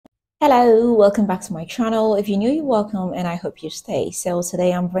Hello, welcome back to my channel. If you're new, you're welcome and I hope you stay. So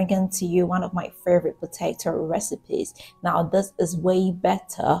today I'm bringing to you one of my favorite potato recipes. Now this is way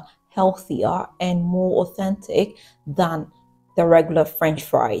better, healthier and more authentic than the regular French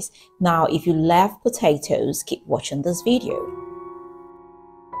fries. Now if you love potatoes, keep watching this video.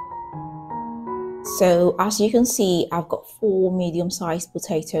 So as you can see, I've got 4 medium-sized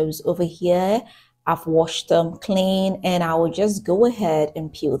potatoes over here. I've washed them clean and I will just go ahead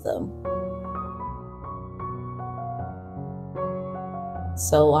and peel them.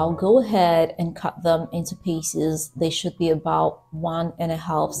 So I'll go ahead and cut them into pieces. They should be about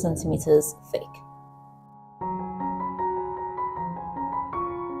 1.5 centimeters thick.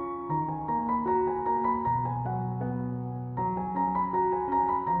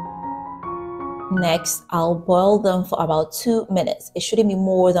 Next, I'll boil them for about 2 minutes. It shouldn't be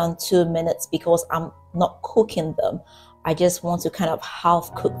more than 2 minutes because I'm not cooking them. I just want to kind of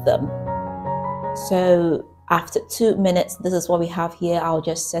half cook them. So after 2 minutes, this is what we have here. I'll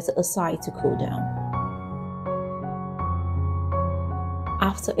just set it aside to cool down.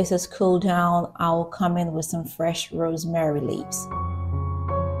 After it has cooled down, I'll come in with some fresh rosemary leaves.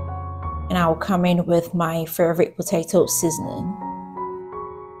 And I'll come in with my favorite potato seasoning.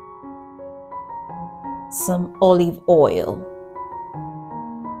 Some olive oil.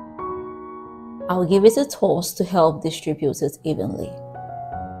 I'll give it a toss to help distribute it evenly.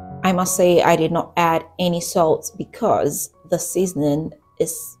 I must say I did not add any salt because the seasoning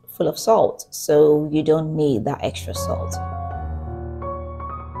is full of salt, so you don't need that extra salt.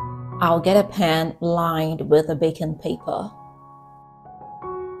 I'll get a pan lined with a baking paper.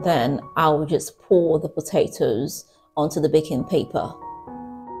 Then I'll just pour the potatoes onto the baking paper.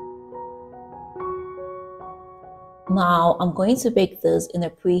 Now I'm going to bake this in a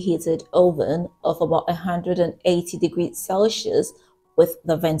preheated oven of about 180 degrees Celsius with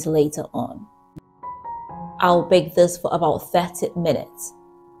the ventilator on. I'll bake this for about 30 minutes.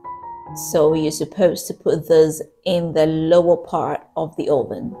 So you're supposed to put this in the lower part of the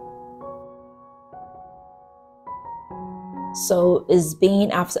oven. So it's been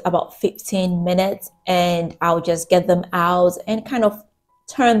after about 15 minutes and I'll just get them out and kind of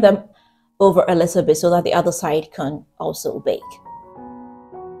turn them over a little bit so that the other side can also bake.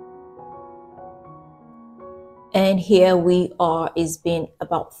 And here we are. It's been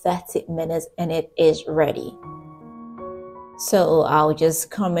about 30 minutes and it is ready. So I'll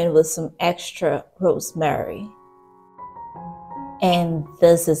just come in with some extra rosemary. And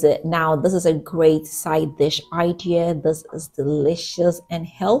this is it. Now this is a great side dish idea. This is delicious and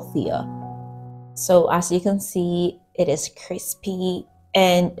healthier. So as you can see, it is crispy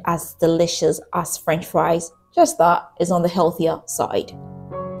and as delicious as French fries, just that is on the healthier side.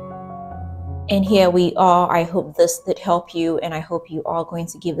 And here we are. I hope this did help you and I hope you are going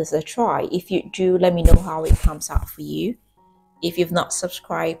to give this a try. If you do, let me know how it comes out for you. If you've not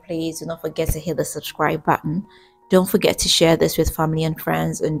subscribed, please do not forget to hit the subscribe button. Don't forget to share this with family and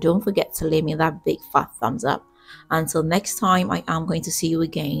friends and don't forget to leave me that big fat thumbs up. Until next time, I am going to see you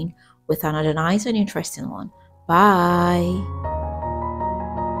again with another nice and interesting one. Bye.